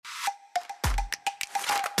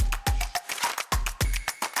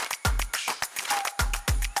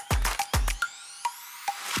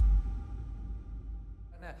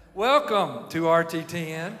Welcome to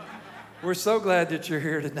RTTN. We're so glad that you're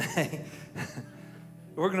here today.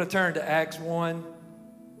 We're going to turn to Acts 1,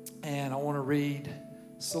 and I want to read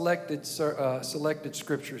selected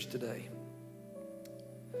scriptures today.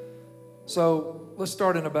 So let's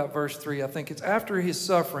start in about verse 3. I think it's after his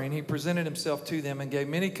suffering, he presented himself to them and gave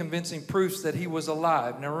many convincing proofs that he was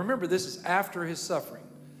alive. Now remember, this is after his suffering.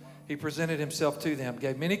 He presented himself to them,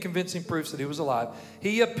 gave many convincing proofs that he was alive.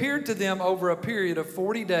 He appeared to them over a period of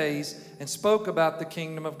 40 days and spoke about the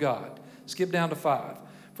kingdom of God. Skip down to 5.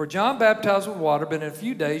 For John baptized with water, but in a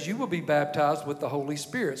few days you will be baptized with the Holy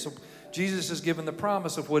Spirit. So Jesus is given the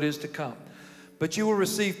promise of what is to come. But you will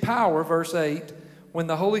receive power, verse 8, when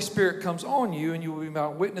the Holy Spirit comes on you, and you will be my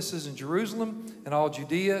witnesses in Jerusalem and all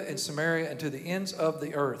Judea and Samaria and to the ends of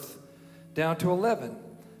the earth. Down to 11.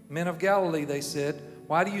 Men of Galilee, they said,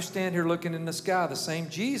 why do you stand here looking in the sky? The same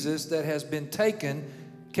Jesus that has been taken,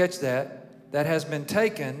 catch that has been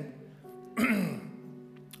taken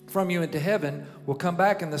from you into heaven will come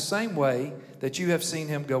back in the same way that you have seen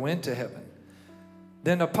him go into heaven.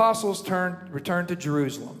 Then the apostles returned to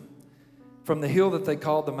Jerusalem from the hill that they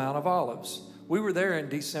called the Mount of Olives. We were there in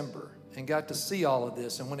December and got to see all of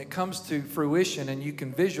this. And when it comes to fruition and you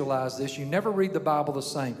can visualize this, you never read the Bible the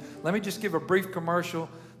same. Let me just give a brief commercial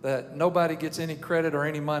that nobody gets any credit or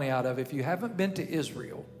any money out of. If you haven't been to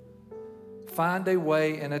Israel, find a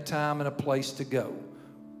way and a time and a place to go.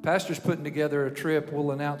 Pastor's putting together a trip. We'll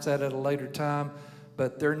announce that at a later time.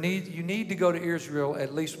 But you need to go to Israel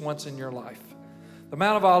at least once in your life. The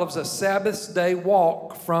Mount of Olives, a Sabbath day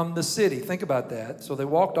walk from the city. Think about that. So they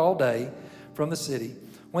walked all day from the city.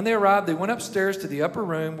 When they arrived, they went upstairs to the upper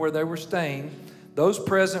room where they were staying. Those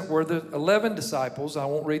present were the 11 disciples. I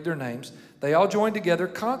won't read their names. They all joined together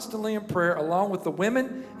constantly in prayer along with the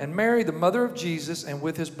women and Mary, the mother of Jesus, and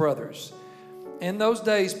with his brothers. In those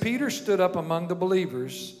days, Peter stood up among the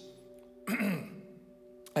believers,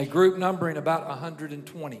 a group numbering about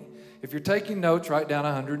 120. If you're taking notes, write down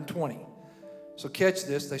 120. So catch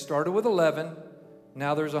this. They started with 11.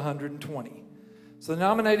 Now there's 120. So they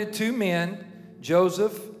nominated 2 men,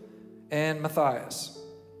 Joseph and Matthias.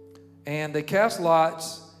 And they cast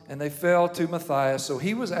lots, and they fell to Matthias. So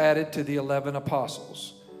he was added to the 11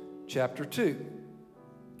 apostles. Chapter 2.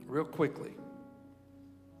 Real quickly.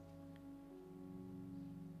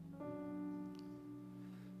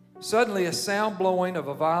 Suddenly a sound blowing of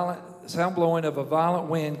a violent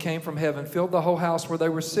wind came from heaven, filled the whole house where they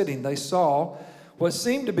were sitting. They saw what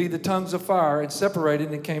seemed to be the tongues of fire, and separated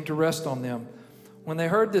and came to rest on them. When they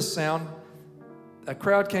heard this sound, a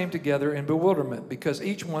crowd came together in bewilderment, because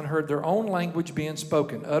each one heard their own language being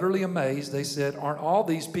spoken. Utterly amazed, they said, aren't all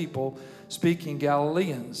these people speaking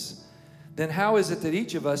Galileans? Then how is it that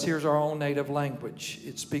each of us hears our own native language?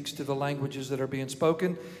 It speaks to the languages that are being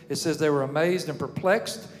spoken. It says they were amazed and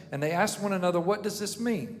perplexed, and they asked one another, what does this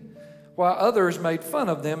mean? While others made fun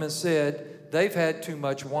of them and said, they've had too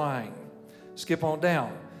much wine. Skip on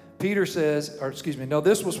down. Peter says,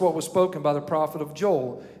 this was what was spoken by the prophet of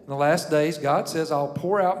Joel. In the last days, God says, I'll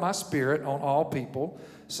pour out my spirit on all people.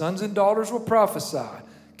 Sons and daughters will prophesy.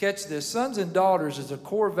 Catch this. Sons and daughters is a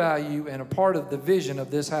core value and a part of the vision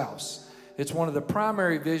of this house. It's one of the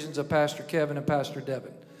primary visions of Pastor Kevin and Pastor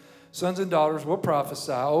Devin. Sons and daughters will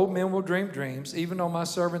prophesy. Old men will dream dreams. Even on my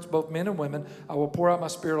servants, both men and women, I will pour out my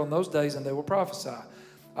spirit on those days, and they will prophesy.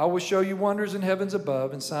 I will show you wonders in heavens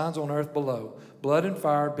above and signs on earth below, blood and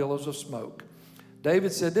fire, billows of smoke.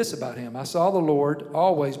 David said this about him, I saw the Lord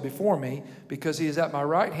always before me, because he is at my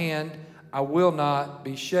right hand, I will not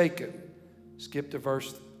be shaken. Skip to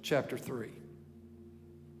chapter 3.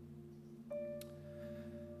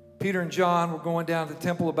 Peter and John were going down to the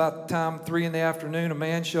temple about the time 3 in the afternoon. A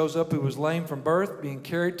man shows up who was lame from birth, being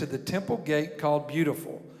carried to the temple gate called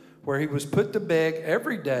Beautiful, where he was put to beg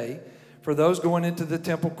every day for those going into the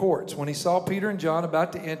temple courts. When he saw Peter and John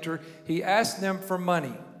about to enter, he asked them for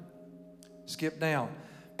money. Skip down.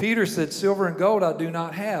 Peter said, silver and gold I do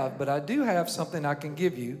not have, but I do have something I can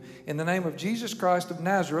give you. In the name of Jesus Christ of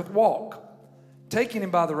Nazareth, walk. Taking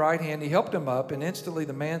him by the right hand, he helped him up, and instantly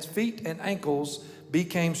the man's feet and ankles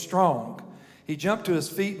became strong. He jumped to his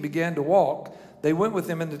feet and began to walk. They went with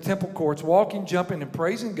him in the temple courts, walking, jumping, and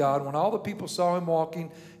praising God. When all the people saw him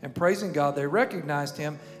walking and praising God, they recognized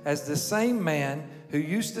him as the same man who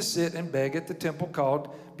used to sit and beg at the temple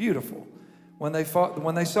called Beautiful. When they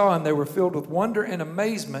saw him, they were filled with wonder and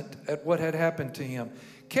amazement at what had happened to him.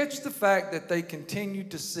 Catch the fact that they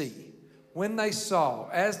continued to see. When they saw,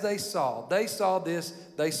 as they saw this,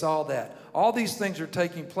 they saw that. All these things are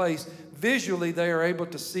taking place. Visually, they are able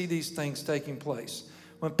to see these things taking place.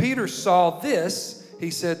 When Peter saw this,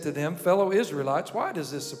 he said to them, fellow Israelites, why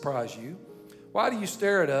does this surprise you? Why do you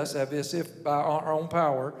stare at us as if by our own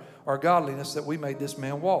power or godliness that we made this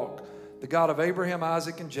man walk? The God of Abraham,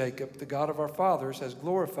 Isaac, and Jacob, the God of our fathers, has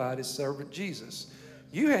glorified his servant Jesus.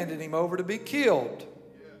 You handed him over to be killed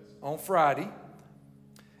on Friday,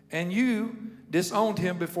 and you disowned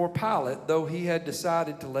him before Pilate, though he had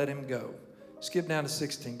decided to let him go. Skip down to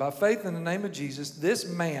 16. By faith in the name of Jesus, this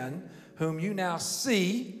man whom you now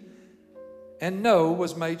see and know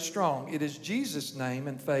was made strong. It is Jesus' name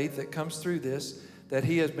and faith that comes through this, that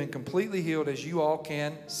he has been completely healed, as you all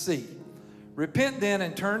can see. Repent then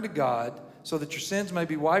and turn to God, so that your sins may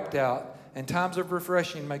be wiped out and times of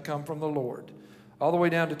refreshing may come from the Lord. All the way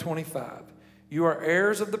down to 25. You are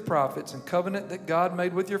heirs of the prophets and covenant that God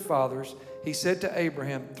made with your fathers. He said to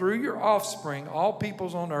Abraham, through your offspring, all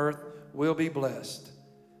peoples on earth will be blessed.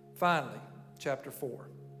 Finally, chapter 4.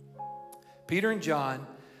 Peter and John,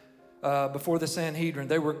 before the Sanhedrin,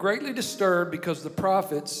 they were greatly disturbed because the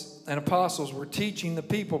prophets and apostles were teaching the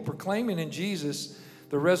people, proclaiming in Jesus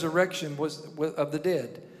the resurrection of the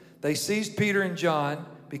dead. They seized Peter and John.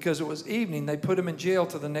 Because it was evening, they put them in jail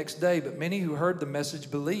till the next day, but many who heard the message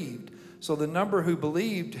believed. So the number who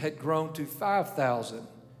believed had grown to 5,000.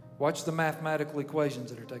 Watch the mathematical equations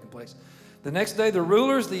that are taking place. The next day, the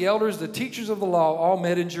rulers, the elders, the teachers of the law all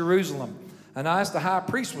met in Jerusalem. Ananias the high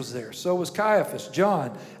priest was there. So was Caiaphas,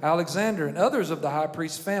 John, Alexander, and others of the high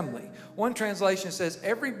priest's family. One translation says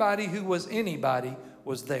everybody who was anybody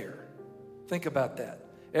was there. Think about that.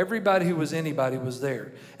 Everybody who was anybody was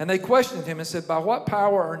there. And they questioned him and said, by what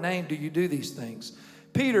power or name do you do these things?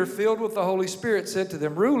 Peter, filled with the Holy Spirit, said to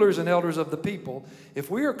them, rulers and elders of the people, if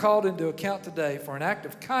we are called into account today for an act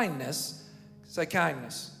of kindness, say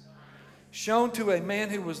kindness, shown to a man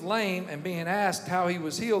who was lame and being asked how he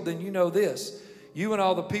was healed, then you know this, you and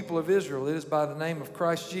all the people of Israel, it is by the name of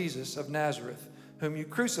Christ Jesus of Nazareth, whom you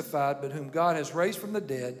crucified, but whom God has raised from the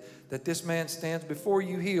dead, that this man stands before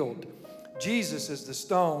you healed. Jesus is the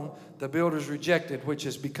stone the builders rejected, which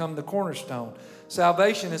has become the cornerstone.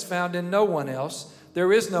 Salvation is found in no one else.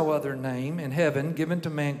 There is no other name in heaven given to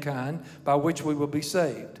mankind by which we will be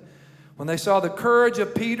saved. When they saw the courage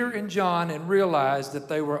of Peter and John and realized that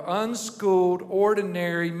they were unschooled,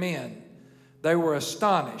 ordinary men, they were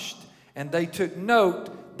astonished, and they took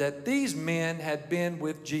note that these men had been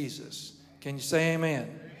with Jesus. Can you say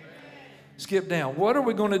amen? Skip down. What are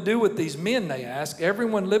we going to do with these men, they ask.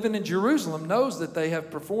 Everyone living in Jerusalem knows that they have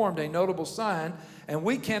performed a notable sign, and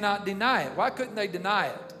we cannot deny it. Why couldn't they deny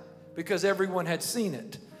it? Because everyone had seen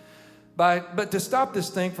it. But to stop this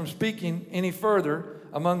thing from speaking any further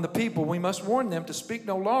among the people, we must warn them to speak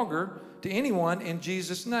no longer to anyone in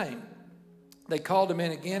Jesus' name. They called them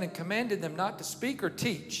in again and commanded them not to speak or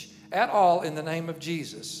teach at all in the name of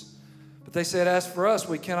Jesus. But they said, as for us,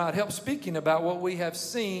 we cannot help speaking about what we have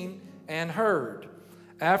seen and heard.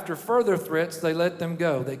 After further threats, they let them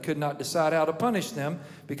go. They could not decide how to punish them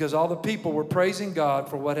because all the people were praising God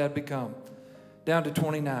for what had become. Down to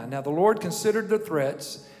 29. Now the Lord considered the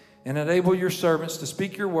threats and enabled your servants to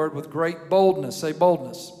speak your word with great boldness. Say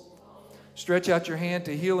boldness. Stretch out your hand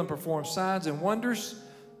to heal and perform signs and wonders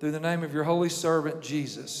through the name of your holy servant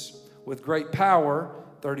Jesus. With great power,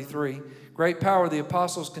 33, great power the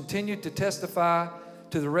apostles continued to testify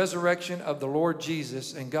to the resurrection of the Lord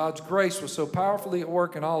Jesus, and God's grace was so powerfully at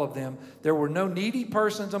work in all of them. There were no needy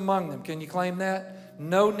persons among them. Can you claim that?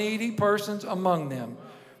 No needy persons among them.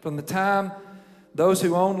 From the time those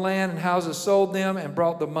who owned land and houses sold them and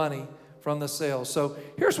brought the money from the sales. So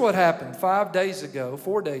here's what happened. 4 days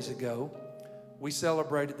ago, we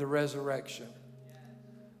celebrated the resurrection.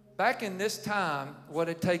 Back in this time, what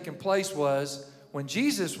had taken place was when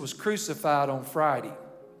Jesus was crucified on Friday.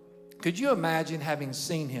 Could you imagine having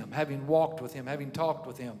seen him, having walked with him, having talked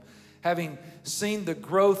with him, having seen the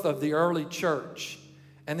growth of the early church,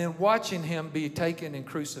 and then watching him be taken and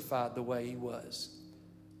crucified the way he was?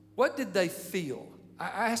 What did they feel?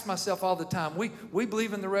 I ask myself all the time, we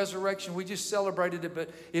believe in the resurrection, we just celebrated it, but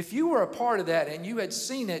if you were a part of that and you had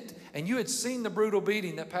seen it, and you had seen the brutal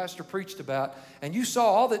beating that Pastor preached about, and you saw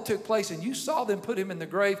all that took place, and you saw them put him in the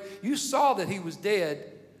grave, you saw that he was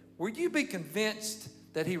dead, would you be convinced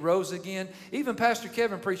that he rose again? Even Pastor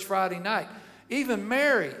Kevin preached Friday night. Even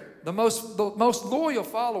Mary, the most loyal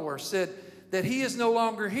follower, said that he is no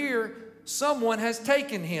longer here. Someone has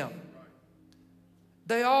taken him.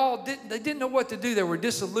 They didn't know what to do. They were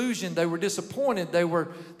disillusioned. They were disappointed. They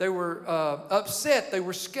were upset. They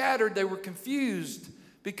were scattered. They were confused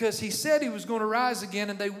because he said he was going to rise again,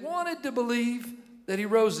 and they wanted to believe that he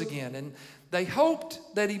rose again. And they hoped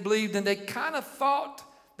that he believed, and they kind of thought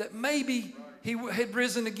that maybe he had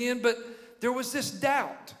risen again, but there was this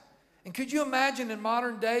doubt. And could you imagine in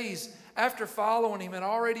modern days after following him and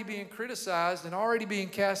already being criticized and already being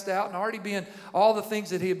cast out and already being all the things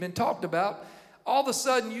that he had been talked about, all of a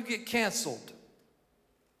sudden you get canceled.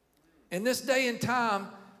 In this day and time,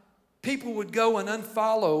 people would go and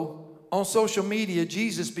unfollow on social media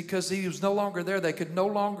Jesus because he was no longer there. They could no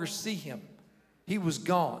longer see him. He was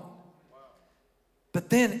gone. But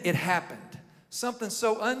then it happened. Something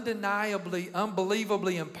so undeniably,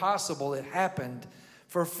 unbelievably impossible, it happened.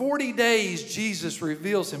 For 40 days, Jesus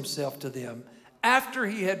reveals himself to them after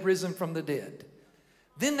he had risen from the dead.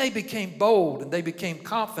 Then they became bold and they became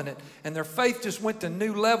confident, and their faith just went to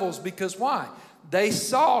new levels because why? They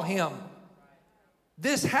saw him.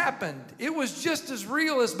 This happened. It was just as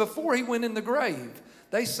real as before he went in the grave.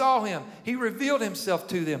 They saw him. He revealed himself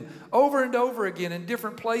to them over and over again in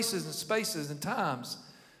different places and spaces and times.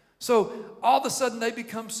 So all of a sudden they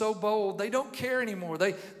become so bold. They don't care anymore.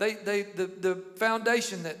 The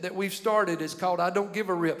foundation that we've started is called I Don't Give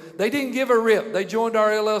a Rip. They didn't give a rip. They joined our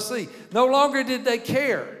LLC. No longer did they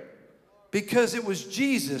care because it was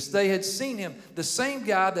Jesus. They had seen him, the same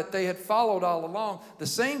guy that they had followed all along, the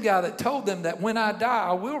same guy that told them that when I die,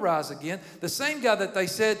 I will rise again, the same guy that they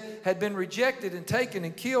said had been rejected and taken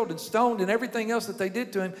and killed and stoned and everything else that they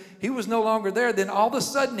did to him. He was no longer there. Then all of a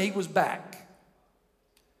sudden he was back.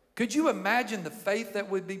 Could you imagine the faith that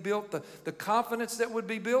would be built, the confidence that would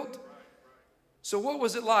be built? So what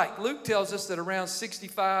was it like? Luke tells us that around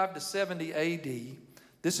 65 to 70 AD,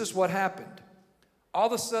 this is what happened. All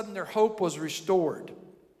of a sudden their hope was restored.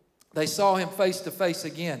 They saw him face to face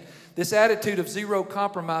again. This attitude of zero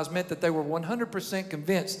compromise meant that they were 100%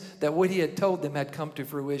 convinced that what he had told them had come to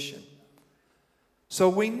fruition. So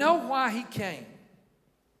we know why he came.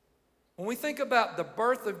 When we think about the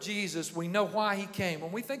birth of Jesus, we know why he came.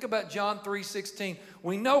 When we think about John 3:16,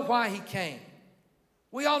 we know why he came.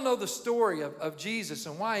 We all know the story of Jesus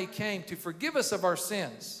and why he came to forgive us of our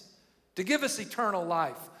sins, to give us eternal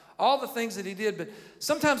life, all the things that he did. But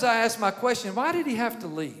sometimes I ask my question, why did he have to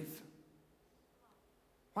leave?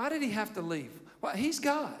 Why did he have to leave? Well, he's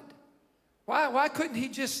God. Why couldn't he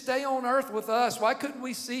just stay on earth with us? Why couldn't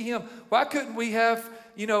we see him? Why couldn't we have,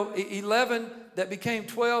 11 that became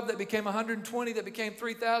 12, that became 120, that became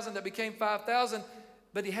 3,000, that became 5,000,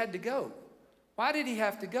 but he had to go. Why did he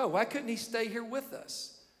have to go? Why couldn't he stay here with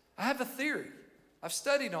us? I have a theory. I've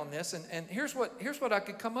studied on this, and here's what I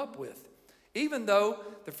could come up with. Even though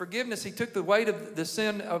the forgiveness, he took the weight of the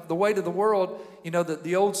sin of the weight of the world,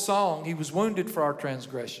 the old song, he was wounded for our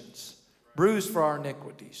transgressions, bruised for our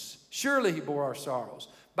iniquities. Surely he bore our sorrows.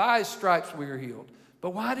 By his stripes we are healed.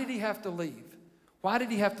 But why did he have to leave? Why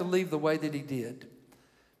did he have to leave the way that he did?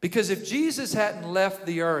 Because if Jesus hadn't left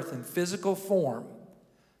the earth in physical form,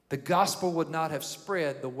 the gospel would not have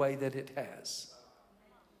spread the way that it has.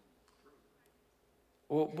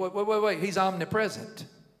 Well, wait. He's omnipresent.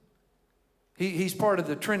 He's part of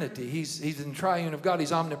the Trinity. He's in the triune of God.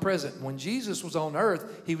 He's omnipresent. When Jesus was on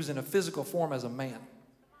earth, he was in a physical form as a man.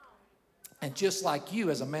 And just like you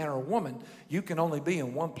as a man or a woman, you can only be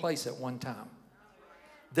in one place at one time.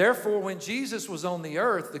 Therefore, when Jesus was on the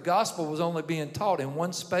earth, the gospel was only being taught in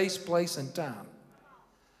one space, place, and time.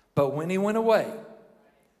 But when he went away,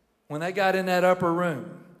 when they got in that upper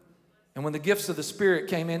room, and when the gifts of the Spirit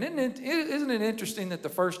came in, isn't it interesting that the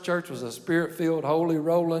first church was a Spirit-filled, holy,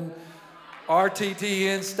 rolling,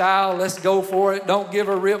 RTTN style, let's go for it, don't give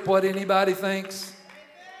a rip what anybody thinks.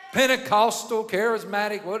 Pentecostal,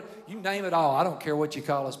 charismatic, what you name it all. I don't care what you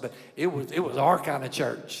call us, but it was our kind of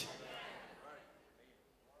church.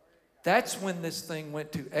 That's when this thing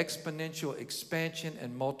went to exponential expansion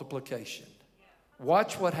and multiplication.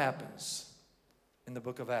 Watch what happens in the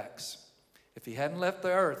book of Acts. If he hadn't left the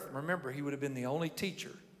earth, remember, he would have been the only teacher.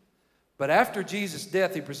 But after Jesus'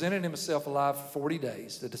 death, he presented himself alive for 40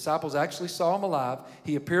 days. The disciples actually saw him alive.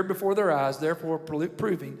 He appeared before their eyes, therefore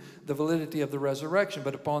proving the validity of the resurrection.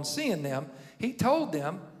 But upon seeing them, he told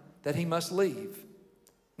them that he must leave.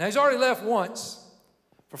 Now, he's already left once.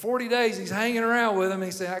 For 40 days, he's hanging around with them.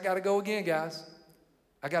 He said, I got to go again, guys.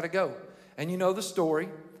 I got to go. And you know the story.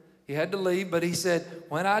 He had to leave, but he said,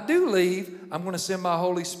 when I do leave, I'm going to send my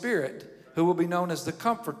Holy Spirit, who will be known as the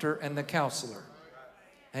Comforter and the Counselor.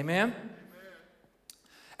 Amen?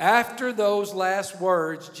 After those last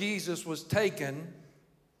words, Jesus was taken.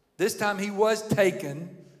 This time he was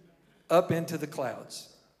taken up into the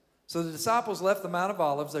clouds. So the disciples left the Mount of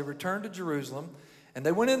Olives. They returned to Jerusalem. And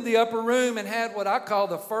they went in the upper room and had what I call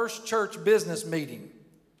the first church business meeting.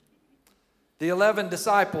 The 11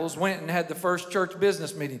 disciples went and had the first church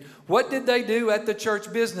business meeting. What did they do at the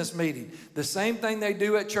church business meeting? The same thing they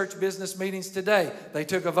do at church business meetings today. They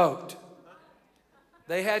took a vote.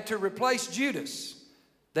 They had to replace Judas.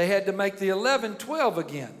 They had to make the 11 12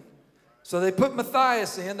 again. So they put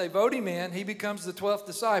Matthias in, they vote him in, he becomes the 12th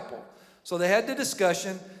disciple. So they had the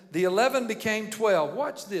discussion, the 11 became 12.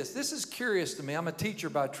 Watch this. This is curious to me. I'm a teacher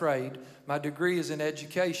by trade. My degree is in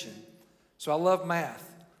education. So I love math.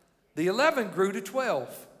 The 11 grew to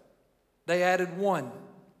 12. They added 1.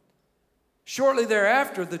 Shortly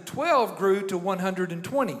thereafter, the 12 grew to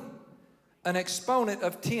 120, an exponent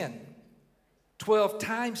of 10. 12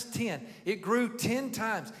 times 10. It grew 10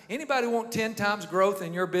 times. Anybody want 10 times growth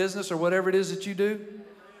in your business or whatever it is that you do?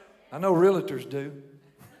 I know realtors do.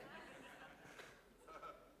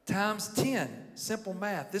 Times 10. Simple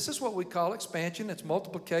math. This is what we call expansion. It's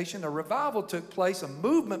multiplication. A revival took place. A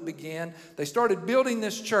movement began. They started building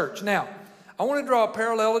this church. Now, I want to draw a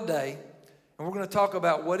parallel today, and we're going to talk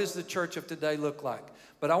about what does the church of today look like.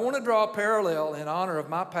 But I want to draw a parallel in honor of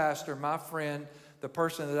my pastor, my friend, the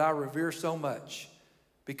person that I revere so much,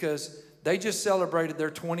 because they just celebrated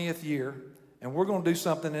their 20th year, and we're going to do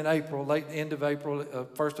something in April, end of April,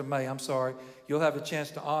 1st of May, I'm sorry. You'll have a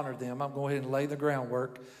chance to honor them. I'm going ahead and lay the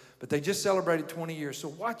groundwork. But they just celebrated 20 years. So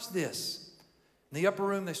watch this. In the upper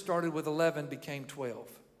room, they started with 11, became 12.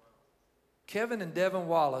 Kevin and Devin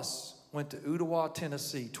Wallace went to Ottawa,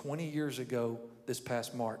 Tennessee 20 years ago this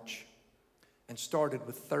past March and started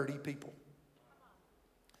with 30 people.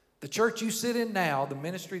 The church you sit in now, the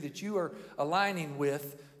ministry that you are aligning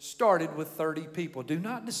with, started with 30 people. Do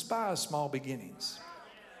not despise small beginnings.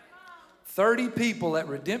 30 people at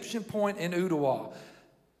Redemption Point in Ottawa.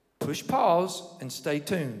 Push pause and stay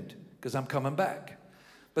tuned because I'm coming back.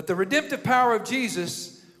 But the redemptive power of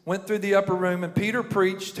Jesus went through the upper room, and Peter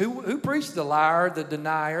preached. Who preached? The liar, the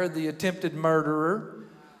denier, the attempted murderer,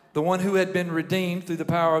 the one who had been redeemed through the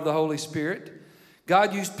power of the Holy Spirit.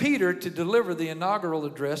 God used Peter to deliver the inaugural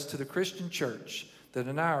address to the Christian church. The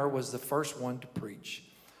denier was the first one to preach.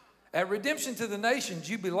 At Redemption to the Nations,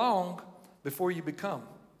 you belong before you become.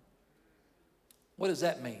 What does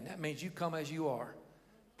that mean? That means you come as you are.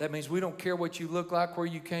 That means we don't care what you look like, where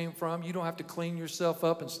you came from. You don't have to clean yourself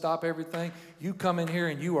up and stop everything. You come in here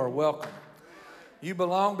and you are welcome. You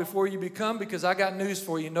belong before you become, because I got news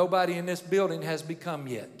for you. Nobody in this building has become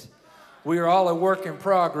yet. We are all a work in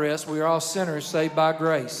progress. We are all sinners saved by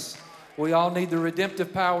grace. We all need the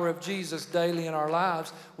redemptive power of Jesus daily in our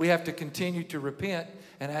lives. We have to continue to repent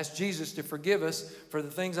and ask Jesus to forgive us for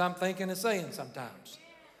the things I'm thinking and saying sometimes.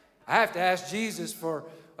 I have to ask Jesus for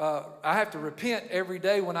I have to repent every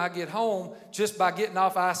day when I get home just by getting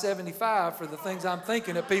off I-75 for the things I'm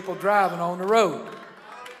thinking of people driving on the road.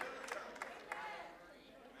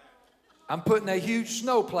 I'm putting a huge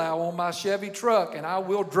snowplow on my Chevy truck, and I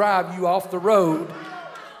will drive you off the road.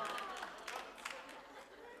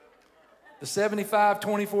 The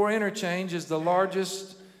 75-24 interchange is the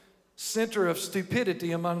largest center of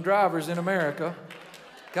stupidity among drivers in America.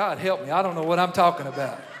 God help me, I don't know what I'm talking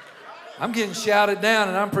about. I'm getting shouted down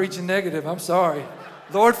and I'm preaching negative. I'm sorry.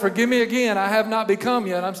 Lord, forgive me again. I have not become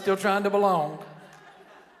yet. I'm still trying to belong.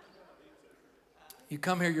 You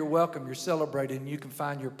come here, you're welcome, you're celebrated, and you can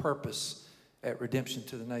find your purpose at Redemption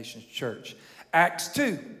to the Nations Church. Acts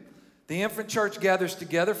 2. The infant church gathers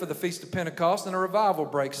together for the Feast of Pentecost, and a revival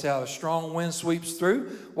breaks out. A strong wind sweeps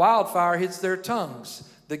through. Wildfire hits their tongues.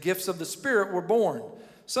 The gifts of the Spirit were born.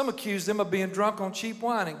 Some accused them of being drunk on cheap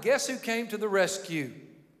wine. And guess who came to the rescue?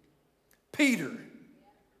 Peter,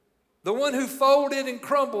 the one who folded and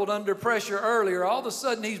crumbled under pressure earlier. All of a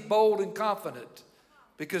sudden he's bold and confident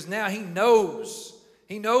because now he knows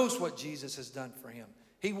what Jesus has done for him.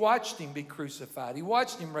 He watched him be crucified. He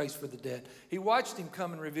watched him raise for the dead. He watched him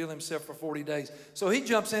come and reveal himself for 40 days. So he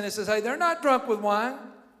jumps in and says, hey, they're not drunk with wine.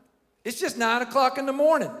 It's just 9 o'clock in the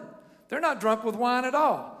morning. They're not drunk with wine at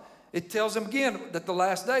all. It tells them again that the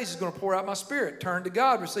last days is going to pour out my Spirit. Turn to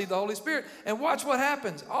God, receive the Holy Spirit. And watch what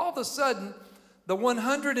happens. All of a sudden, the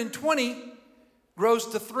 120 grows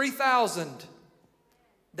to 3,000.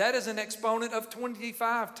 That is an exponent of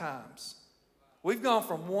 25 times. We've gone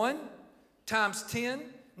from 1 times 10,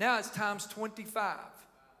 now it's times 25.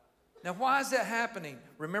 Now, why is that happening?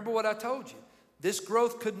 Remember what I told you. This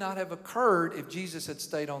growth could not have occurred if Jesus had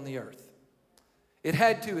stayed on the earth. It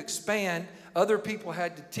had to expand. Other people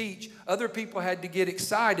had to teach. Other people had to get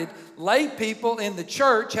excited. Lay people in the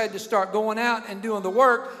church had to start going out and doing the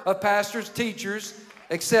work of pastors, teachers,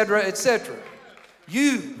 etc., etc.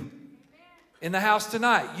 You in the house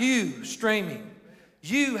tonight, you streaming,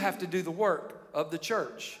 you have to do the work of the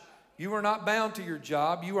church. You are not bound to your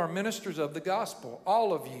job. You are ministers of the gospel,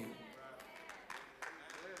 all of you.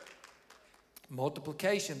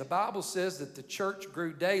 Multiplication. The Bible says that the church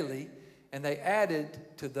grew daily, and they added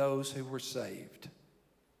to those who were saved.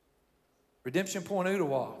 Redemption Point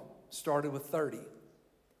Ottawa started with 30.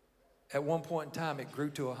 At one point in time, it grew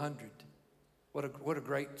to 100. What a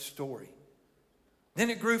great story. Then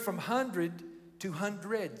it grew from 100 to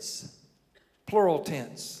hundreds. Plural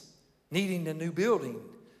tense. Needing a new building,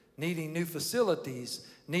 needing new facilities,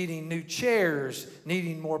 needing new chairs,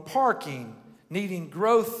 needing more parking, needing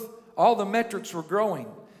growth. All the metrics were growing.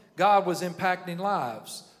 God was impacting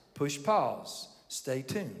lives. Push pause. Stay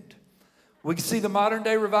tuned. We can see the modern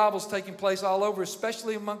day revivals taking place all over,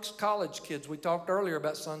 especially amongst college kids. We talked earlier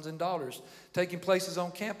about sons and daughters taking places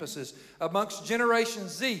on campuses. Amongst Generation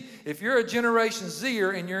Z. If you're a Generation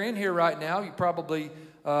Zer and you're in here right now, you probably,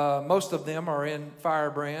 most of them are in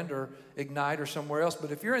Firebrand or Ignite or somewhere else.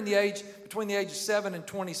 But if you're in the age, between the ages 7 and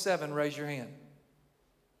 27, raise your hand.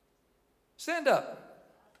 Stand up.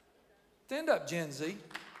 Stand up, Gen Z.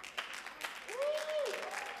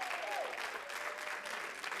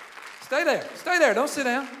 Stay there. Stay there. Don't sit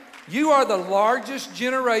down. You are the largest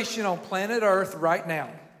generation on planet Earth right now.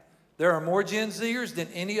 There are more Gen Zers than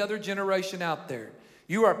any other generation out there.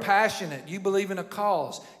 You are passionate. You believe in a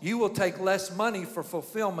cause. You will take less money for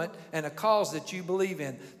fulfillment and a cause that you believe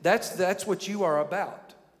in. That's what you are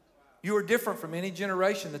about. You are different from any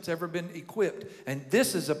generation that's ever been equipped. And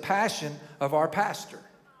this is a passion of our pastor.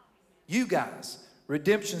 You guys.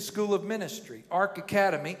 Redemption School of Ministry, Ark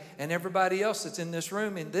Academy, and everybody else that's in this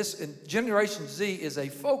room. And Generation Z is a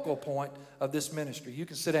focal point of this ministry. You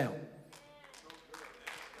can sit down.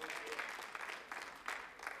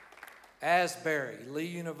 Asbury, Lee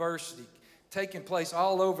University, taking place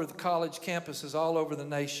all over the college campuses, all over the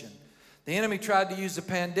nation. The enemy tried to use the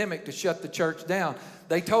pandemic to shut the church down.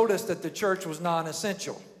 They told us that the church was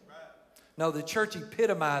non-essential. No, the church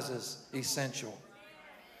epitomizes essential.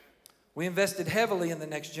 We invested heavily in the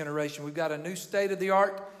next generation. We've got a new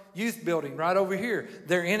state-of-the-art youth building right over here.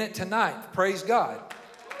 They're in it tonight. Praise God.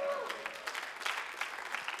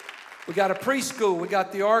 We got a preschool. We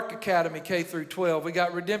got the Ark Academy K through 12. We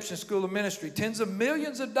got Redemption School of Ministry. Tens of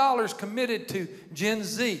millions of dollars committed to Gen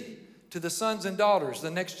Z, to the sons and daughters,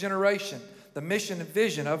 the next generation, the mission and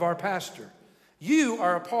vision of our pastor. You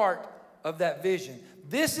are a part of that vision.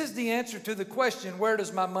 This is the answer to the question, where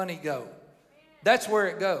does my money go? That's where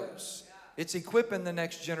it goes. It's equipping the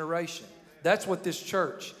next generation. That's what this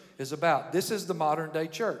church is about. This is the modern day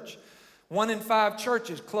church. 1 in 5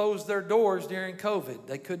 churches closed their doors during COVID.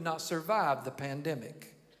 They could not survive the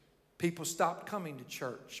pandemic. People stopped coming to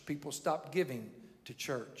church. People stopped giving to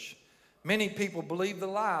church. Many people believe the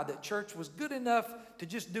lie that church was good enough to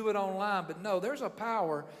just do it online. But no, there's a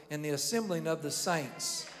power in the assembling of the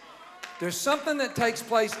saints. There's something that takes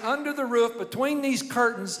place under the roof between these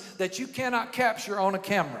curtains that you cannot capture on a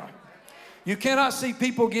camera. You cannot see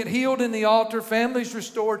people get healed in the altar, families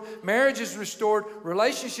restored, marriages restored,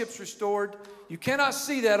 relationships restored. You cannot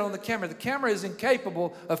see that on the camera. The camera is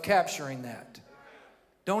incapable of capturing that.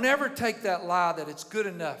 Don't ever take that lie that it's good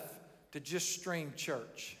enough to just stream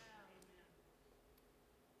church.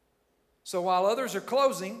 So while others are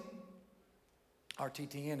closing, our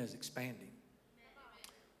TTN is expanding.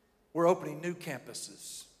 We're opening new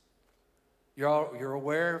campuses. You're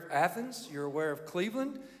aware of Athens, you're aware of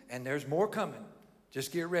Cleveland, and there's more coming.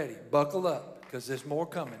 Just get ready. Buckle up, because there's more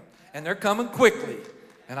coming. And they're coming quickly.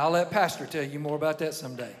 And I'll let Pastor tell you more about that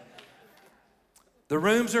someday. The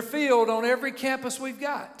rooms are filled on every campus we've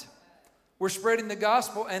got. We're spreading the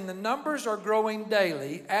gospel, and the numbers are growing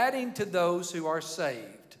daily, adding to those who are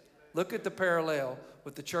saved. Look at the parallel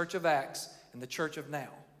with the church of Acts and the church of now,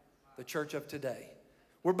 the church of today.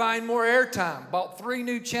 We're buying more airtime. Bought 3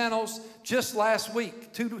 new channels just last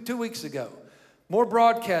week, two weeks ago. More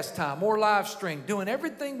broadcast time, more live stream. Doing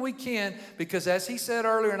everything we can because as he said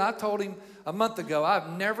earlier, and I told him a month ago,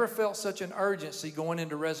 I've never felt such an urgency going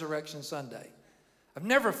into Resurrection Sunday. I've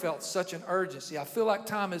never felt such an urgency. I feel like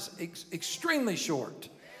time is extremely short.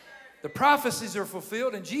 The prophecies are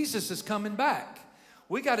fulfilled and Jesus is coming back.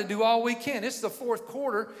 We got to do all we can. It's the 4th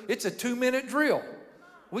quarter. It's a 2-minute drill.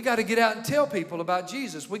 We got to get out and tell people about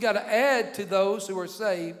Jesus. We got to add to those who are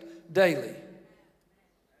saved daily.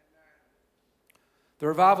 The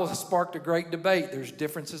revival has sparked a great debate. There's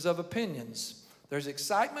differences of opinions. There's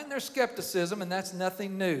excitement and there's skepticism, and that's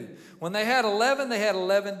nothing new. When they had 11, they had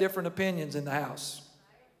 11 different opinions in the house.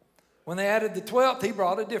 When they added the 12th, he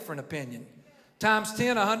brought a different opinion. Times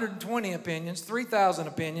 10, 120 opinions, 3,000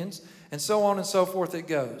 opinions, and so on and so forth it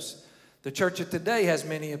goes. The church of today has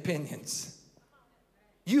many opinions.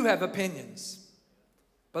 You have opinions.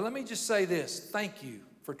 But let me just say this. Thank you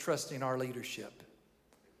for trusting our leadership.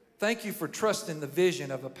 Thank you for trusting the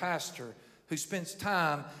vision of a pastor who spends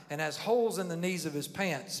time and has holes in the knees of his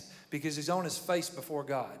pants because he's on his face before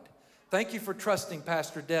God. Thank you for trusting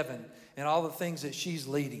Pastor Devin and all the things that she's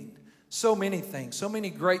leading. So many things, so many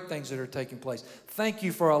great things that are taking place. Thank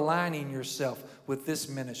you for aligning yourself with this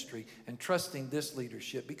ministry and trusting this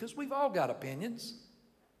leadership, because we've all got opinions.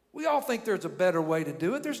 We all think there's a better way to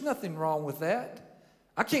do it. There's nothing wrong with that.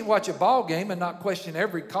 I can't watch a ball game and not question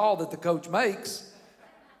every call that the coach makes.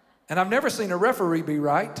 And I've never seen a referee be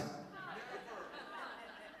right.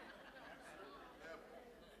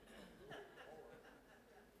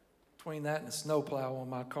 Between that and a snowplow on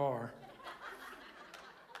my car.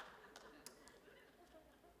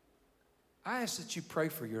 I ask that you pray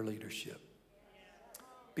for your leadership.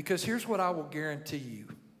 Because here's what I will guarantee you.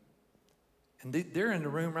 And they're in the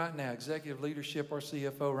room right now, executive leadership, our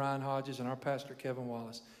CFO, Ryan Hodges, and our pastor, Kevin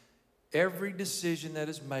Wallace. Every decision that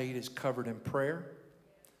is made is covered in prayer.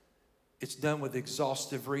 It's done with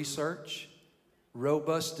exhaustive research,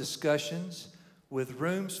 robust discussions, with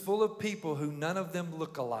rooms full of people who none of them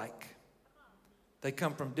look alike. They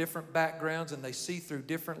come from different backgrounds and they see through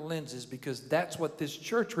different lenses, because that's what this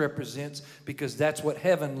church represents, because that's what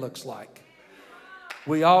heaven looks like.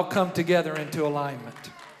 We all come together into alignment.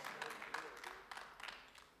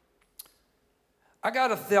 I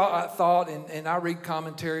got a thought, and I read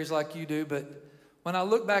commentaries like you do, but when I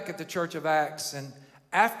look back at the Church of Acts, and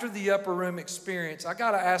after the upper room experience, I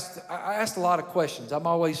asked a lot of questions. I'm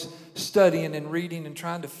always studying and reading and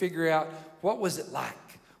trying to figure out, what was it like?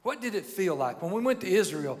 What did it feel like? When we went to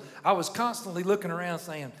Israel, I was constantly looking around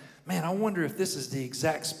saying, man, I wonder if this is the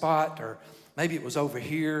exact spot, or maybe it was over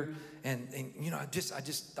here. And you know, I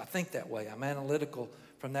think that way. I'm analytical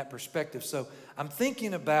from that perspective. So I'm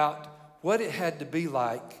thinking about what it had to be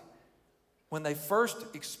like when they first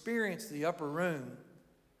experienced the upper room.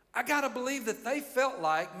 I got to believe that they felt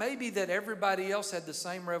like maybe that everybody else had the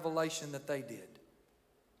same revelation that they did.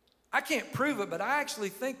 I can't prove it, but I actually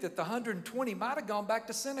think that the 120 might have gone back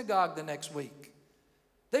to synagogue the next week.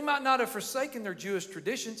 They might not have forsaken their Jewish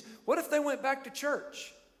traditions. What if they went back to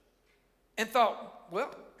church and thought,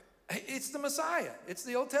 well, it's the Messiah. It's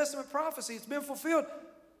the Old Testament prophecy. It's been fulfilled.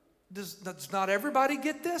 Does not everybody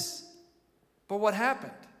get this? But what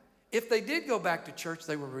happened? If they did go back to church,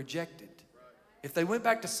 they were rejected. If they went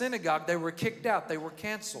back to synagogue, they were kicked out. They were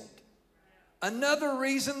canceled. Another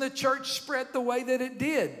reason the church spread the way that it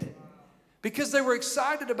did, because they were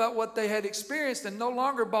excited about what they had experienced and no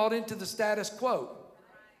longer bought into the status quo.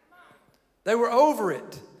 They were over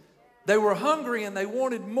it. They were hungry and they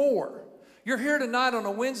wanted more. You're here tonight on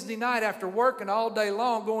a Wednesday night after working all day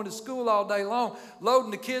long, going to school all day long, loading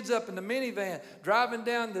the kids up in the minivan, driving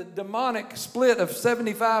down the demonic split of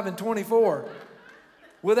 75 and 24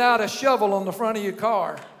 without a shovel on the front of your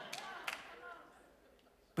car.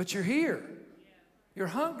 But you're here. You're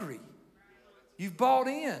hungry. You've bought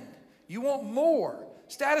in. You want more.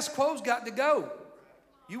 Status quo's got to go.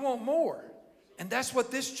 You want more. And that's what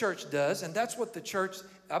this church does, and that's what the church,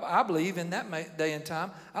 I believe, in that day and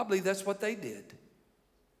time, I believe that's what they did.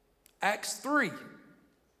 Acts 3.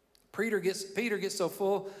 Peter gets so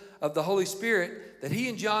full of the Holy Spirit that he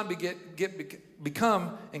and John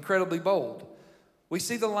become incredibly bold. We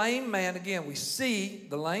see the lame man, again, we see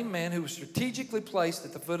the lame man who was strategically placed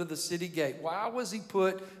at the foot of the city gate. Why was he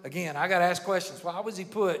put, again, I got to ask questions. Why was he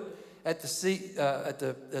put at the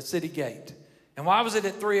city gate? And why was it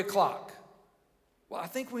at 3 o'clock? Well, I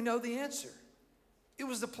think we know the answer. It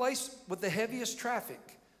was the place with the heaviest traffic,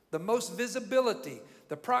 the most visibility,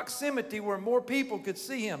 the proximity where more people could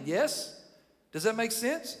see him. Yes? Does that make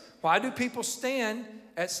sense? Why do people stand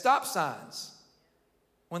at stop signs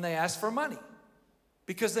when they ask for money?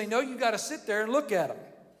 Because they know you got to sit there and look at them.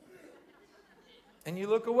 And you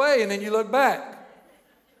look away and then you look back.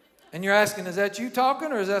 And you're asking, is that you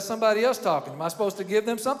talking or is that somebody else talking? Am I supposed to give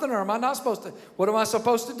them something or am I not supposed to? What am I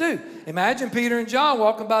supposed to do? Imagine Peter and John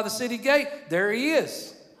walking by the city gate. There he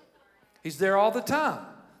is. He's there all the time.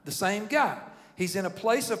 The same guy. He's in a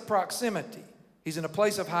place of proximity. He's in a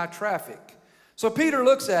place of high traffic. So Peter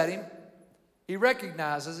looks at him. He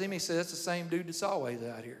recognizes him. He says, that's the same dude that's always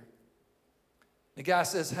out here. The guy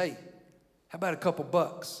says, hey, how about a couple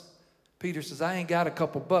bucks? Peter says, I ain't got a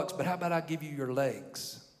couple bucks, but how about I give you your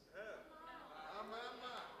legs?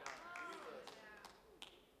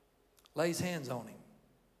 Lays hands on him.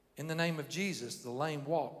 In the name of Jesus, the lame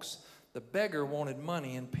walks. The beggar wanted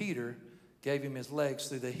money, and Peter gave him his legs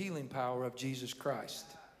through the healing power of Jesus Christ.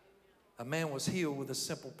 A man was healed with a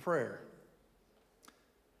simple prayer.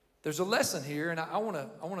 There's a lesson here, and I want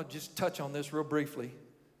to just touch on this real briefly.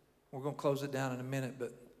 We're going to close it down in a minute,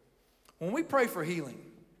 but when we pray for healing,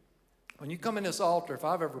 when you come in this altar, if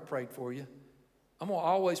I've ever prayed for you, I'm going to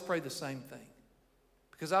always pray the same thing.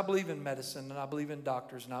 Because I believe in medicine, and I believe in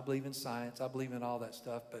doctors, and I believe in science. I believe in all that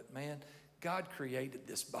stuff. But man, God created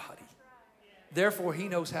this body. Therefore, he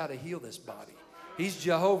knows how to heal this body. He's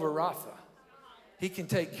Jehovah Rapha. He can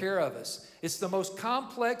take care of us. It's the most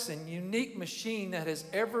complex and unique machine that has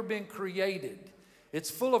ever been created. It's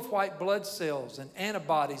full of white blood cells and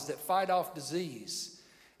antibodies that fight off disease.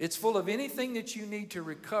 It's full of anything that you need to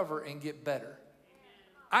recover and get better.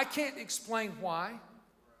 I can't explain why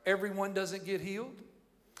everyone doesn't get healed,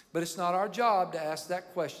 but it's not our job to ask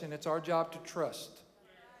that question. It's our job to trust.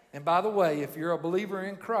 And by the way, if you're a believer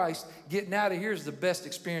in Christ, getting out of here is the best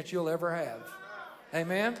experience you'll ever have.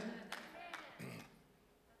 Amen?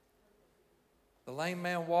 The lame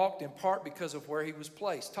man walked in part because of where he was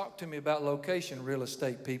placed. Talk to me about location, real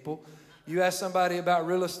estate people. You ask somebody about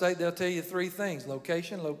real estate, they'll tell you three things: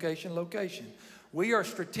 location, location, location. We are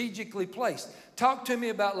strategically placed. Talk to me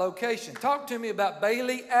about location. Talk to me about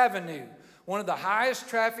Bailey Avenue, one of the highest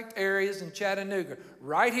trafficked areas in Chattanooga,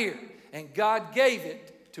 right here. And God gave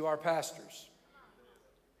it to our pastors.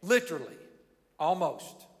 Literally,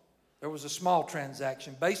 almost. There was a small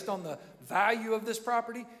transaction. Based on the value of this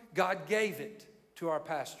property, God gave it to our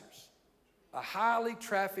pastors. A highly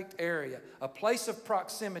trafficked area, a place of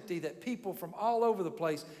proximity that people from all over the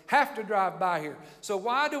place have to drive by here. So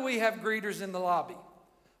why do we have greeters in the lobby?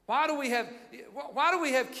 Why do we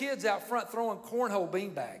have kids out front throwing cornhole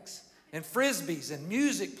beanbags and frisbees and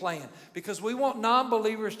music playing? Because we want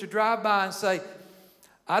non-believers to drive by and say,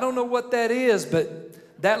 I don't know what that is,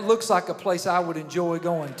 but that looks like a place I would enjoy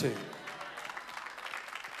going to.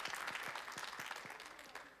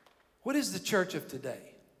 What is the church of today?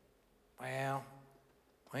 Well,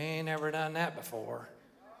 we ain't never done that before.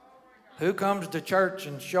 Who comes to church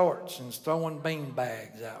in shorts and throwing bean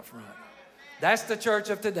bags out front? That's the church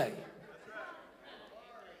of today.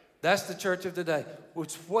 That's the church of today.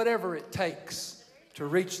 It's whatever it takes to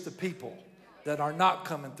reach the people that are not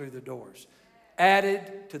coming through the doors.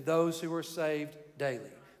 Added to those who are saved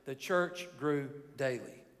daily. The church grew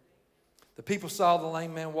daily. The people saw the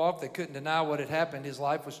lame man walk. They couldn't deny what had happened. His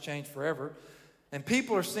life was changed forever. And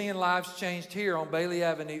people are seeing lives changed here on Bailey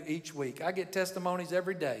Avenue each week. I get testimonies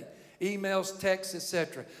every day, emails, texts,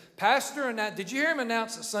 etc. Pastor, did you hear him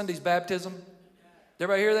announce Sunday's baptism? Did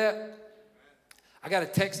everybody hear that? I got a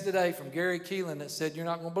text today from Gary Keelan that said, you're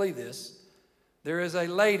not going to believe this. There is a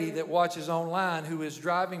lady that watches online who is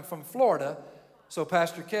driving from Florida so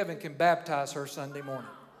Pastor Kevin can baptize her Sunday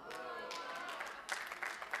morning.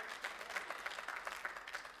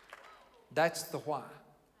 That's the why.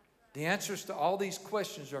 The answers to all these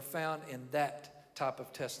questions are found in that type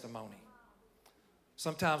of testimony.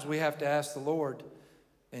 Sometimes we have to ask the Lord,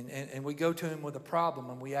 and we go to Him with a problem,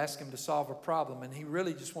 and we ask Him to solve a problem, and He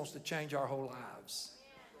really just wants to change our whole lives.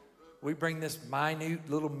 We bring this minute,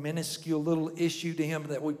 little, minuscule little issue to Him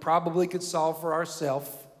that we probably could solve for ourselves.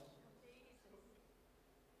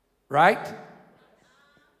 Right?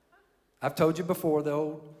 I've told you before, the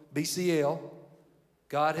old BCL.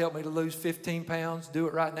 God, help me to lose 15 pounds. Do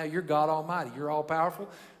it right now. You're God Almighty. You're all powerful,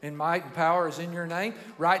 and might and power is in your name.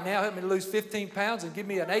 Right now, help me to lose 15 pounds and give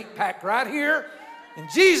me an 8-pack right here. In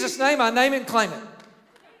Jesus' name, I name it and claim it.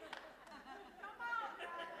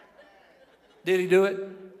 Did He do it?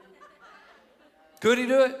 Could He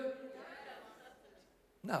do it?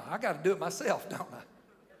 No, I got to do it myself, don't I?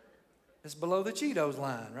 It's below the Cheetos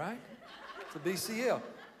line, right? It's a BCL.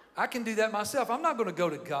 I can do that myself. I'm not going to go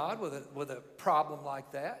to God with a problem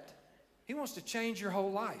like that. He wants to change your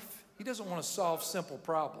whole life. He doesn't want to solve simple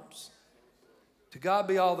problems. To God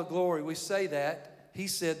be all the glory. We say that. He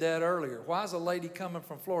said that earlier. Why is a lady coming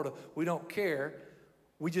from Florida? We don't care.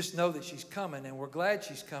 We just know that she's coming, and we're glad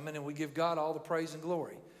she's coming, and we give God all the praise and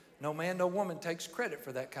glory. No man, no woman takes credit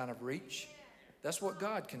for that kind of reach. That's what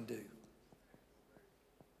God can do.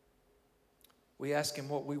 We ask Him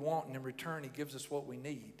what we want, and in return, He gives us what we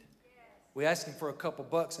need. We ask Him for a couple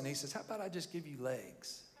bucks, and He says, how about I just give you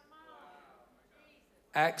legs?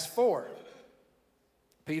 Acts 4.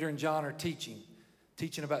 Peter and John are teaching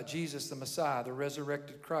about Jesus, the Messiah, the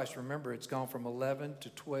resurrected Christ. Remember, it's gone from 11 to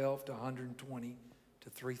 12 to 120 to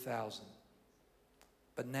 3,000.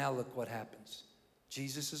 But now look what happens.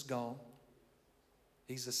 Jesus is gone.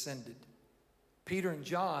 He's ascended. Peter and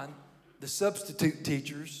John, the substitute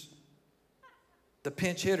teachers, the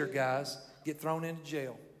pinch hitter guys, get thrown into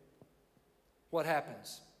jail. What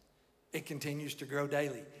happens? It continues to grow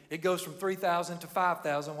daily. It goes from 3,000 to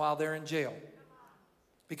 5,000 while they're in jail.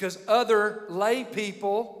 Because other lay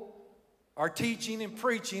people are teaching and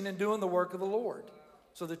preaching and doing the work of the Lord.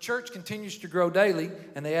 So the church continues to grow daily,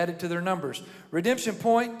 and they added to their numbers. Redemption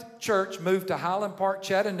Point Church moved to Highland Park,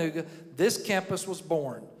 Chattanooga. This campus was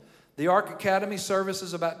born. The Ark Academy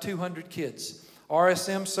services about 200 kids.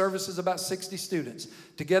 RSM services about 60 students.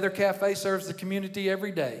 Together Cafe serves the community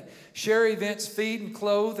every day. Share events feed and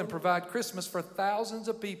clothe and provide Christmas for thousands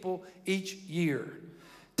of people each year.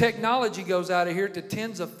 Technology goes out of here to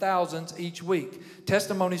tens of thousands each week.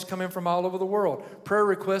 Testimonies come in from all over the world. Prayer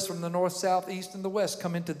requests from the north, south, east, and the west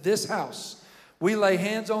come into this house. We lay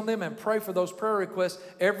hands on them and pray for those prayer requests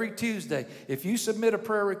every Tuesday. If you submit a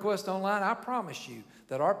prayer request online, I promise you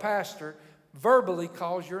that our pastor verbally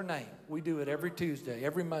calls your name. We do it every Tuesday,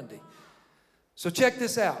 every Monday. So check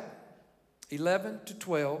this out. 11 to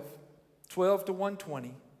 12, 12 to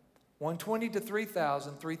 120, 120 to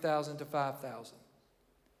 3,000, 3,000 to 5,000.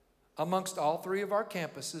 Amongst all three of our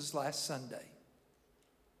campuses last Sunday,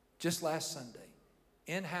 just last Sunday,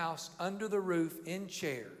 in-house, under the roof, in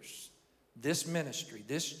chairs, this ministry,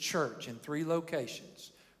 this church in 3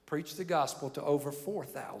 locations, preached the gospel to over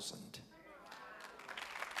 4,000.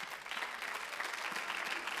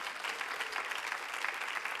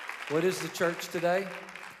 What is the church today?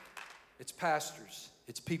 It's pastors.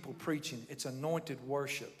 It's people preaching. It's anointed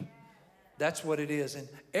worship. That's what it is. And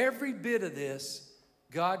every bit of this,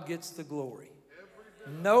 God gets the glory.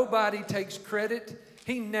 Nobody takes credit.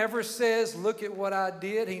 He never says, look at what I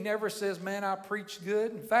did. He never says, man, I preached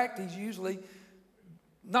good. In fact, he's usually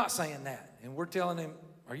not saying that. And we're telling him,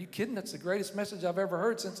 are you kidding? That's the greatest message I've ever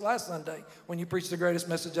heard since last Sunday when you preached the greatest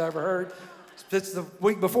message I ever heard. It's the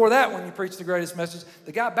week before that when you preached the greatest message.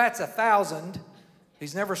 The guy bats 1,000.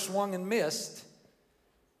 He's never swung and missed.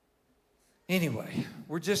 Anyway,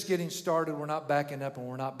 we're just getting started. We're not backing up and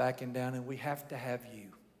we're not backing down, and we have to have you.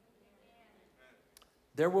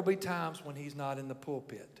 There will be times when he's not in the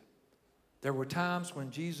pulpit. There were times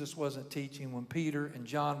when Jesus wasn't teaching, when Peter and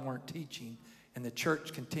John weren't teaching, and the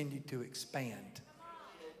church continued to expand.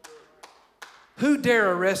 Who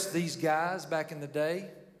dare arrest these guys back in the day?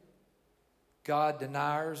 God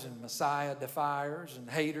deniers and Messiah defiers and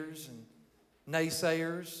haters and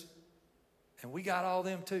naysayers. And we got all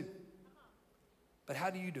them too. But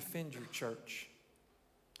how do you defend your church?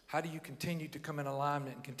 How do you continue to come in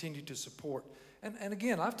alignment and continue to support? And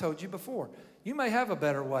again, I've told you before, you may have a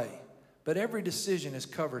better way, but every decision is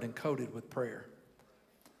covered and coated with prayer.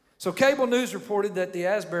 So cable news reported that the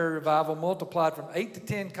Asbury revival multiplied from 8 to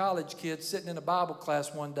 10 college kids sitting in a Bible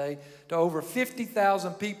class one day to over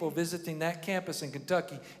 50,000 people visiting that campus in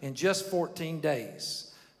Kentucky in just 14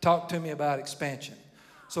 days. Talk to me about expansion.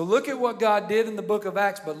 So look at what God did in the book of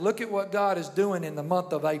Acts, but look at what God is doing in the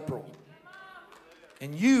month of April.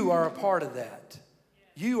 And you are a part of that.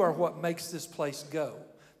 You are what makes this place go.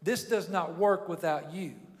 This does not work without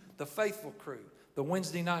you, the faithful crew, the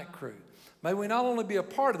Wednesday night crew. May we not only be a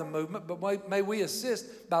part of the movement, but may we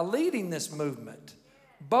assist by leading this movement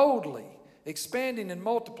boldly, expanding and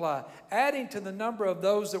multiply, adding to the number of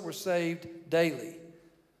those that were saved daily.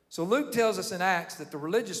 So Luke tells us in Acts that the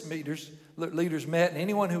religious leaders met, and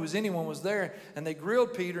anyone was there, and they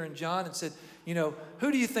grilled Peter and John and said, you know,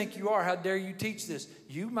 who do you think you are? How dare you teach this?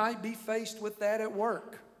 You might be faced with that at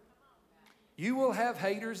work. You will have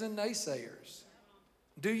haters and naysayers.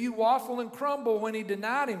 Do you waffle and crumble when he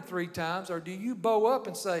denied him 3 times, or do you bow up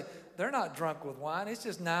and say, they're not drunk with wine, it's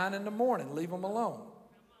just 9 in the morning, leave them alone?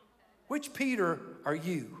 Which Peter are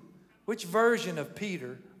you? Which version of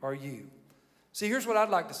Peter are you? See, here's what I'd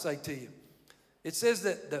like to say to you. It says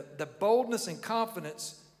that the boldness and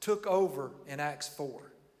confidence took over in Acts 4.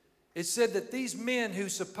 It said that these men who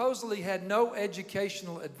supposedly had no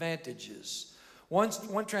educational advantages,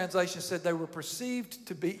 one translation said they were perceived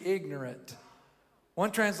to be ignorant.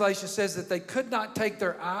 One translation says that they could not take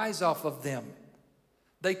their eyes off of them.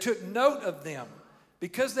 They took note of them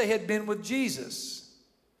because they had been with Jesus.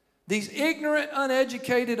 These ignorant,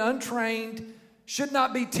 uneducated, untrained should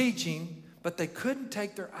not be teaching, but they couldn't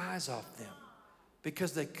take their eyes off them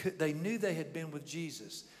because they knew they had been with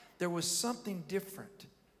Jesus. There was something different.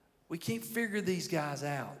 We can't figure these guys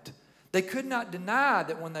out. They could not deny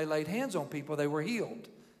that when they laid hands on people, they were healed.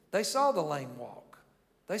 They saw the lame walk.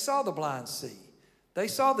 They saw the blind see. They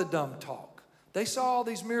saw the dumb talk. They saw all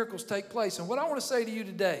these miracles take place. And what I want to say to you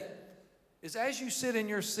today is as you sit in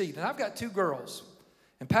your seat, and I've got 2 girls,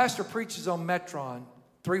 and Pastor preaches on Metron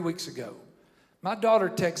 3 weeks ago. My daughter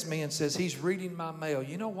texts me and says, he's reading my mail.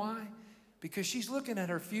 You know why? Because she's looking at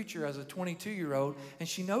her future as a 22-year-old, and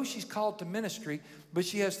she knows she's called to ministry, but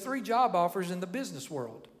she has 3 job offers in the business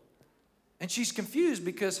world. And she's confused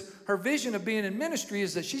because her vision of being in ministry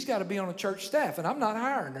is that she's got to be on a church staff, and I'm not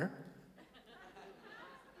hiring her.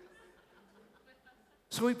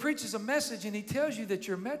 So he preaches a message, and he tells you that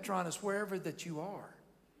your metron is wherever that you are.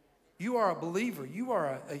 You are a believer. You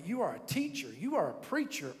are a teacher. You are a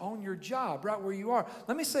preacher on your job right where you are.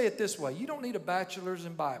 Let me say it this way. You don't need a bachelor's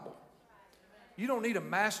in Bible. You don't need a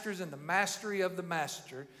master's in the mastery of the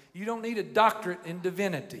master. You don't need a doctorate in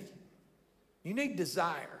divinity. You need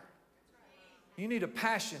desire. You need a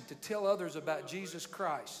passion to tell others about Jesus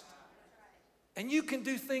Christ. And you can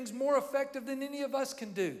do things more effective than any of us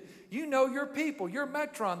can do. You know your people, your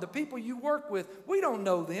metron, the people you work with. We don't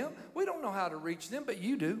know them. We don't know how to reach them, but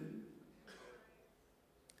you do.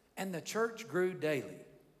 And the church grew daily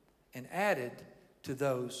and added to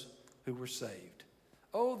those who were saved.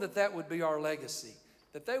 Oh, that would be our legacy.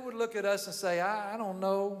 That they would look at us and say, I don't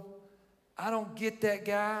know. I don't get that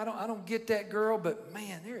guy. I don't get that girl. But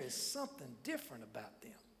man, there is something different about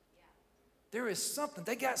them. There is something.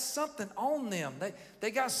 They got something on them.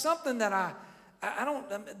 They got something that I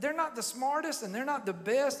don't. They're not the smartest, and they're not the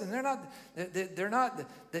best, and they're not.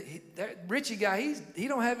 That Richie guy. He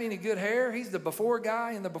don't have any good hair. He's the before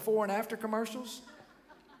guy in the before and after commercials.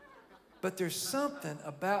 But there's something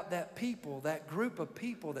about that people, that group of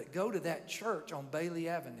people that go to that church on Bailey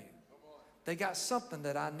Avenue. They got something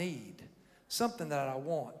that I need, something that I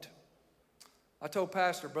want. I told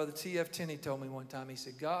Pastor, Brother T.F. Tenney told me one time, he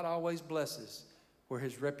said, God always blesses where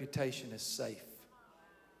his reputation is safe.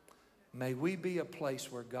 May we be a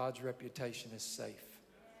place where God's reputation is safe.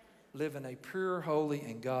 Living a pure, holy,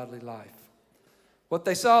 and godly life. What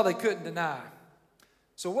they saw, they couldn't deny.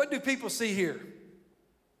 So what do people see here?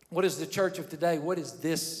 What is the church of today? What is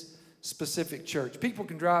this specific church? People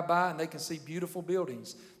can drive by and they can see beautiful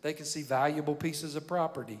buildings. They can see valuable pieces of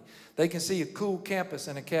property. They can see a cool campus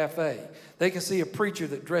and a cafe. They can see a preacher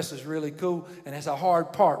that dresses really cool and has a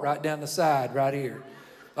hard part right down the side right here.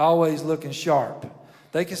 Always looking sharp.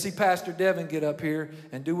 They can see Pastor Devin get up here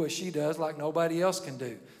and do what she does like nobody else can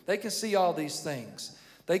do. They can see all these things.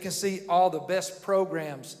 They can see all the best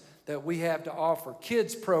programs that we have to offer.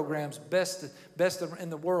 Kids programs, best in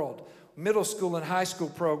the world. Middle school and high school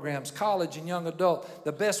programs, college and young adult.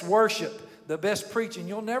 The best worship, the best preaching.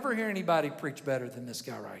 You'll never hear anybody preach better than this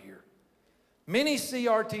guy right here. Many see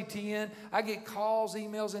RTTN. I get calls,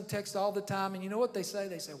 emails, and texts all the time. And you know what they say?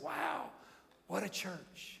 They say, wow, what a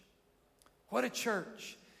church. What a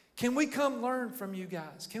church. Can we come learn from you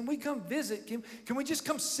guys? Can we come visit? Can we just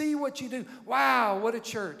come see what you do? Wow, what a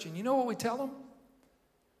church. And you know what we tell them?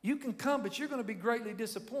 You can come, but you're going to be greatly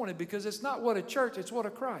disappointed because it's not what a church, it's what a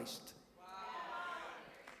Christ.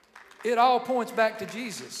 It all points back to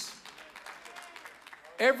Jesus.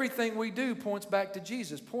 Everything we do points back to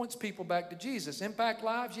Jesus, points people back to Jesus. Impact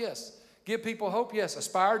lives? Yes. Give people hope? Yes.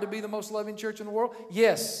 Aspire to be the most loving church in the world?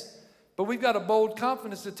 Yes. But we've got a bold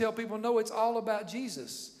confidence to tell people, no, it's all about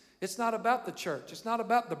Jesus. It's not about the church. It's not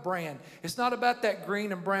about the brand. It's not about that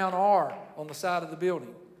green and brown R on the side of the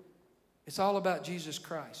building. It's all about Jesus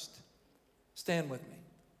Christ. Stand with me.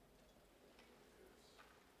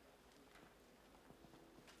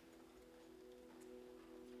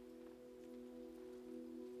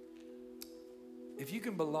 If you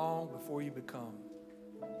can belong before you become.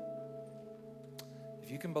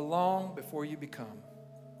 If you can belong before you become.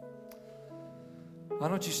 Why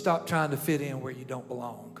don't you stop trying to fit in where you don't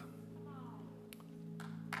belong?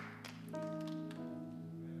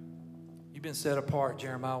 You've been set apart.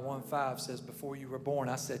 Jeremiah 1:5 says, before you were born,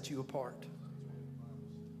 I set you apart.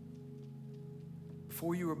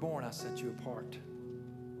 Before you were born, I set you apart.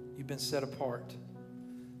 You've been set apart.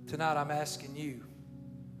 Tonight, I'm asking you,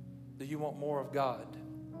 do you want more of God?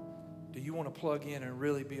 Do you want to plug in and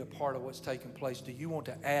really be a part of what's taking place? Do you want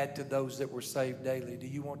to add to those that were saved daily? Do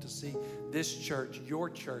you want to see this church, your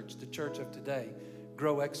church, the church of today,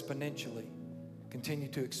 grow exponentially, continue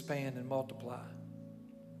to expand and multiply?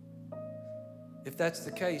 If that's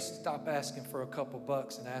the case, stop asking for a couple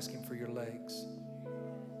bucks and ask Him for your legs.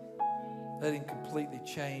 Let Him completely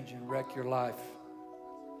change and wreck your life.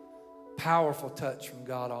 Powerful touch from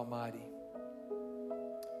God Almighty.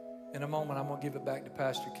 In a moment, I'm going to give it back to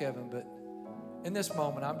Pastor Kevin, but in this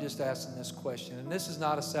moment, I'm just asking this question. And this is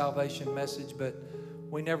not a salvation message, but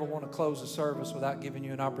we never want to close a service without giving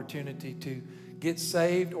you an opportunity to get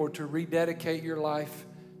saved or to rededicate your life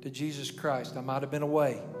to Jesus Christ. I might have been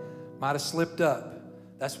away, might have slipped up.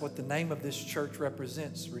 That's what the name of this church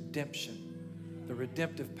represents, redemption, the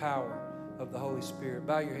redemptive power of the Holy Spirit.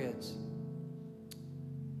 Bow your heads.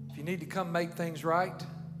 If you need to come make things right,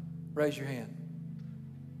 raise your hand.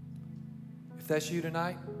 If that's you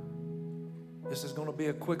tonight, this is going to be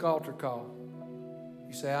a quick altar call.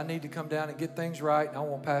 You say, I need to come down and get things right, and I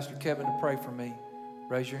want Pastor Kevin to pray for me.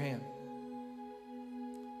 Raise your hand.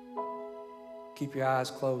 Keep your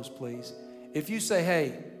eyes closed, please. If you say,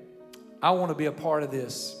 hey, I want to be a part of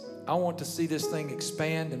this. I want to see this thing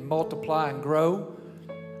expand and multiply and grow.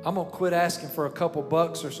 I'm going to quit asking for a couple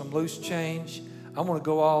bucks or some loose change. I'm going to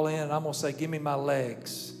go all in, and I'm going to say, give me my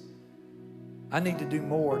legs. I need to do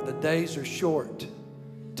more. The days are short.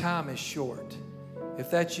 Time is short. If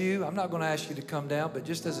that's you, I'm not going to ask you to come down, but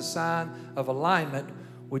just as a sign of alignment,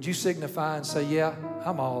 would you signify and say, yeah,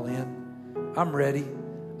 I'm all in. I'm ready.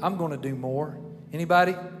 I'm going to do more.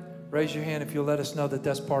 Anybody? Raise your hand if you'll let us know that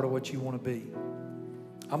that's part of what you want to be.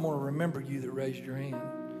 I'm going to remember you that raised your hand.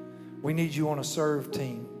 We need you on a serve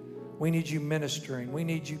team. We need you ministering. We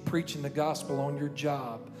need you preaching the gospel on your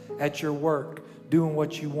job, at your work, doing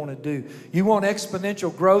what you want to do. You want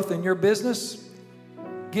exponential growth in your business?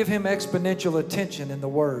 Give him exponential attention in the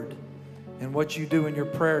Word and what you do in your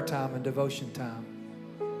prayer time and devotion time.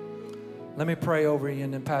 Let me pray over you,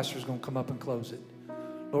 and then Pastor's going to come up and close it.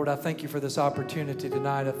 Lord, I thank you for this opportunity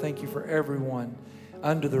tonight. I thank you for everyone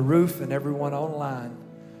under the roof and everyone online.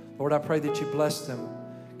 Lord, I pray that you bless them.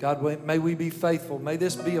 God, may we be faithful. May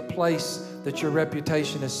this be a place that your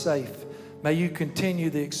reputation is safe. May you continue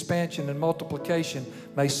the expansion and multiplication.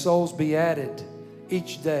 May souls be added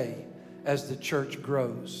each day as the church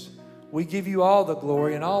grows. We give you all the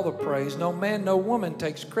glory and all the praise. No man, no woman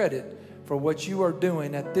takes credit for what you are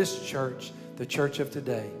doing at this church, the church of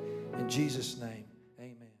today. In Jesus' name.